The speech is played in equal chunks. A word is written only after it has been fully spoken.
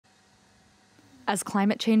As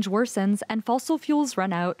climate change worsens and fossil fuels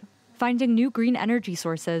run out, finding new green energy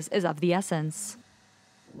sources is of the essence.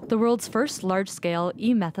 The world's first large-scale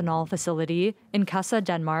e-methanol facility in Kassa,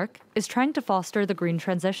 Denmark, is trying to foster the green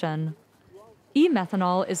transition.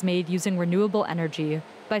 E-methanol is made using renewable energy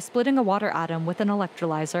by splitting a water atom with an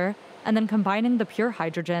electrolyzer and then combining the pure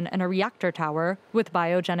hydrogen in a reactor tower with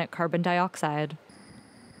biogenic carbon dioxide.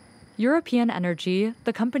 European Energy,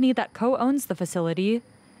 the company that co-owns the facility,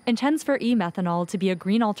 intends for e-methanol to be a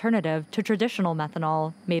green alternative to traditional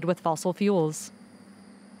methanol made with fossil fuels.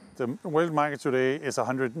 The world market today is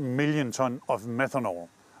 100 million tons of methanol.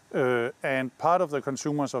 And part of the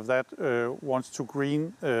consumers of that wants to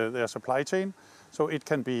green their supply chain. So it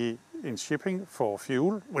can be in shipping for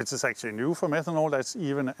fuel, which is actually new for methanol. That's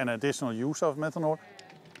even an additional use of methanol.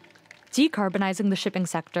 Decarbonizing the shipping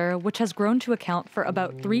sector, which has grown to account for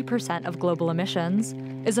about 3% of global emissions,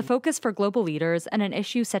 is a focus for global leaders and an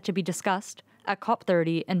issue set to be discussed at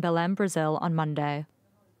COP30 in Belém, Brazil on Monday.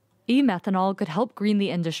 E-methanol could help green the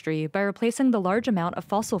industry by replacing the large amount of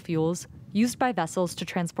fossil fuels used by vessels to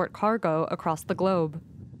transport cargo across the globe.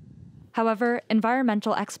 However,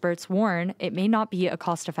 environmental experts warn it may not be a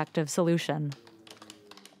cost-effective solution.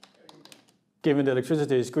 Given the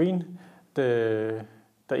electricity is green, the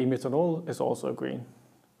e-methanol is also green.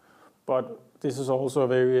 But this is also a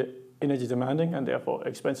very energy demanding and therefore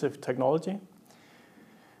expensive technology.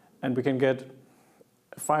 And we can get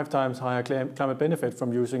 5 times higher climate benefit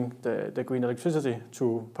from using the green electricity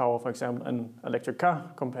to power, for example, an electric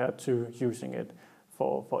car compared to using it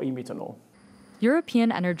for e-methanol.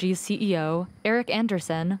 European Energy's CEO, Erik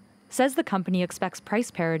Andersen, says the company expects price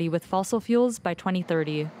parity with fossil fuels by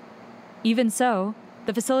 2030. Even so,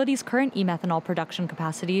 the facility's current e-methanol production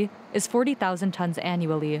capacity is 40,000 tons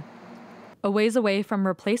annually, a ways away from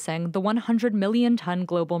replacing the 100 million ton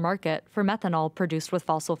global market for methanol produced with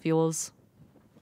fossil fuels.